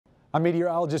I'm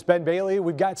meteorologist Ben Bailey.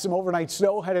 We've got some overnight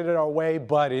snow headed our way,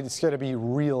 but it's going to be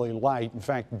really light. In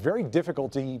fact, very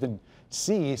difficult to even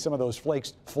see some of those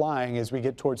flakes flying as we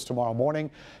get towards tomorrow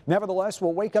morning. Nevertheless,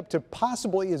 we'll wake up to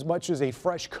possibly as much as a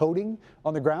fresh coating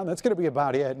on the ground. That's going to be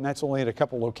about it, and that's only at a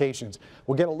couple locations.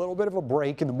 We'll get a little bit of a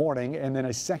break in the morning, and then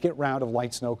a second round of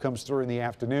light snow comes through in the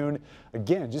afternoon.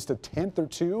 Again, just a tenth or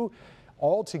two.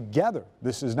 Altogether,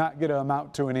 this is not going to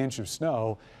amount to an inch of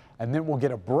snow. And then we'll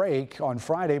get a break on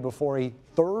Friday before a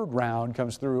third round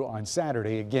comes through on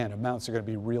Saturday. Again, amounts are going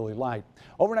to be really light.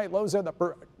 Overnight lows in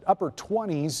the upper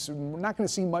 20s. We're not going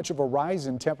to see much of a rise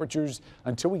in temperatures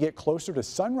until we get closer to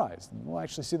sunrise. We'll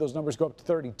actually see those numbers go up to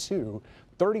 32.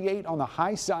 38 on the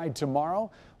high side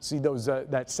tomorrow. See those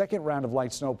that second round of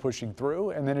light snow pushing through.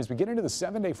 And then as we get into the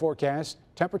 7-day forecast,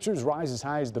 temperatures rise as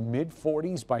high as the mid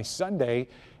 40s by Sunday,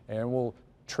 and we'll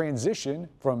transition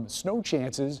from snow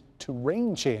chances to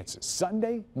rain chances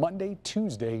Sunday, Monday,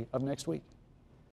 Tuesday of next week.